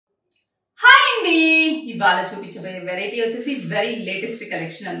అండి ఇవాళ చూపించబోయే వెరైటీ వచ్చేసి వెరీ లేటెస్ట్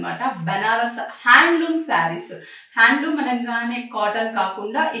కలెక్షన్ అన్నమాట. బనారస్ హ్యాండ్లూమ్ శారీస్. హ్యాండ్లూమ్ అనగానే కాటన్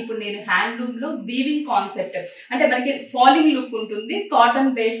కాకుండా ఇప్పుడు నేను హ్యాండ్లూమ్ లో వీవింగ్ కాన్సెప్ట్ అంటే మనకి ఫాలింగ్ లుక్ ఉంటుంది,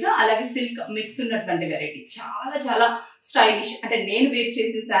 కాటన్ బేస్ అలాగే సిల్క్ మిక్స్ ఉన్నటువంటి వెరైటీ. చాలా చాలా స్టైలిష్. అంటే నేను వేర్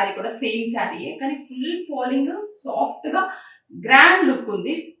చేసిన శారీ కూడా సేమ్ శారీయే, కానీ ఫుల్ ఫాలింగ్ సాఫ్ట్ గా గ్రాండ్ లుక్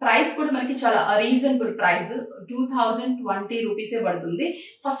ఉంది. ప్రైస్ కూడా మనకి చాలా రీజనబుల్ ప్రైస్, 2020 రూపీసే పడుతుంది.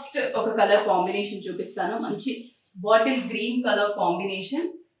 ఫస్ట్ ఒక కలర్ కాంబినేషన్ చూపిస్తాను. మంచి బాటిల్ గ్రీన్ కలర్ కాంబినేషన్,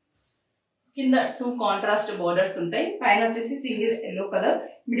 కింద 2 కాంట్రాస్ట్ బోర్డర్స్ ఉంటాయి, పైన వచ్చేసి single yellow colour.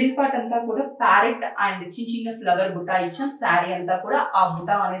 Middle part అంతా కూడా ప్యారెట్ అండ్ చిన్న చిన్న ఫ్లవర్ బుటా ఇచ్చాం. శారీ అంతా కూడా ఆ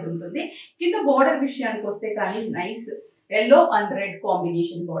బుటా అనేది ఉంటుంది. కింద బోర్డర్ విషయానికి వస్తే కానీ nice yellow and red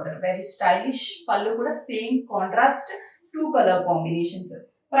combination border, very stylish. పళ్ళు కూడా same contrast 2 colour combinations.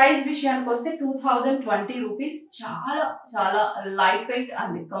 Price విషయానికి వస్తే 2020 రూపీస్. చాలా చాలా light weight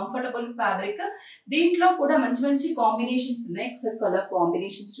and comfortable fabric. దీంట్లో కూడా మంచి మంచి కాంబినేషన్స్ ఉన్నాయి. ఒకసారి కలర్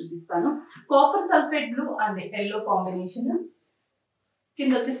కాంబినేషన్స్ చూపిస్తాను. Copper sulphate blue and yellow combination,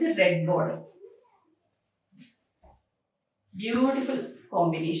 కింద వచ్చేసి red border, beautiful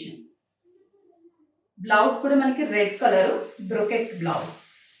combination. Blouse కూడా మనకి red colour brocade blouse,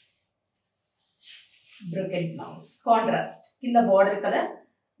 brocade blouse contrast, కింద border colour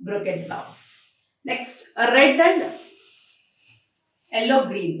brocade blouse. Next red and yellow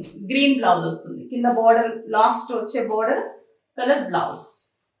green, green blouse వస్తుంది. కింద border last వచ్చే border colour blouse,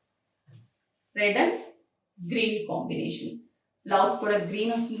 red and green combination. Blouse కూడా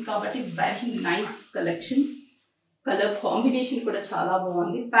green వస్తుంది కాబట్టి very nice collections. Colour combination కూడా చాలా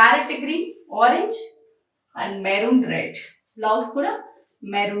బాగుంది. Parrot green, orange and maroon red. Blouse కూడా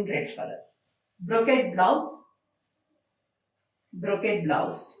maroon red colour, brocade blouse, brocade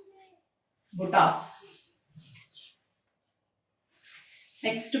blouse, butas.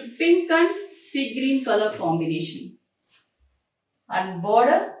 Next pink and sea green color combination and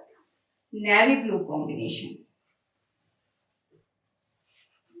border navy blue combination.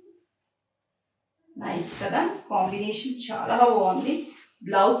 Nice kada combination, chala bagundi.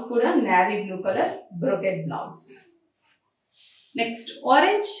 Blouse kuda navy blue color brocade blouse. Next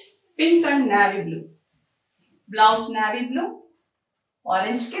orange, pink and navy blue. Blouse navy blue,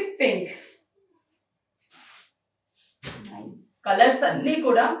 orange ki pink. Nice. Colors anni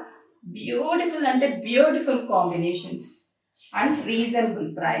kuda beautiful ante beautiful combinations and reasonable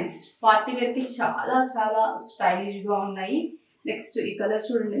price. Party wear ki chala chala stylish ga unnayi. Next ee color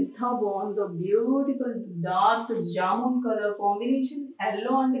chudandi enta bagundo, beautiful dark jamun color combination,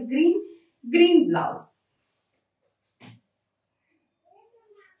 yellow and green, green blouse,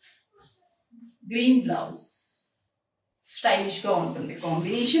 green blouse. Stylish గా ఉంటుంది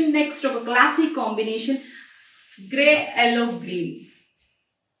combination. Next ఒక classic combination grey yellow green,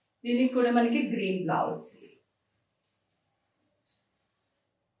 దీనికి కూడా మనకి green blouse.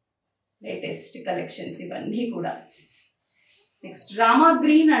 Latest collections ఇవన్నీ కూడా. Next Rama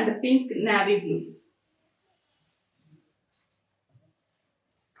green and pink navy blue,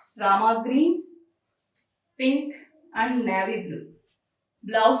 Rama green, pink and navy blue.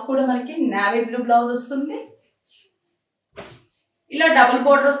 Blouse కూడా మనకి నావీ బ్లూ బ్లౌజ్ వస్తుంది. ఇలా డబుల్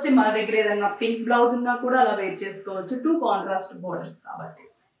బోర్డర్ వస్తే మన దగ్గర ఏదన్నా పింక్ బ్లౌజ్ ఉన్నా కూడా అలా వేర్ చేసుకోవచ్చు, 2 కాంట్రాస్ట్ బోర్డర్స్ కాబట్టి.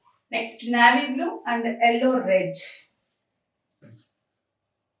 Next navy blue and yellow red,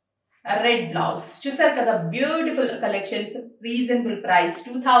 red blouse. చూసారు కదా beautiful collections, reasonable price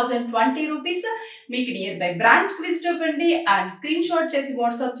 2020 rupees. మీకు నియర్ బై బ్రాంచ్ విజిట్ అవ్వండి అండ్ స్క్రీన్ షాట్ చేసి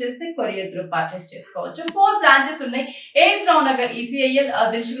వాట్సాప్ చేస్తే కొరియర్ త్రూ పర్చేస్ చేసుకోవచ్చు. 4 బ్రాంచెస్ ఉన్నాయి. ఏఎస్ రావు Nagar, ECIL,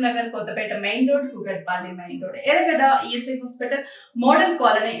 Dilsukh Nagar, Kothapeta main road, Kukatpally main road, ఎర్రగడ్డ ESI hospital, model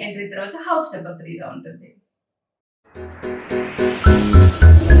colony entry తర్వాత హౌస్ నెంబర్ 3 లో ఉంటుంది.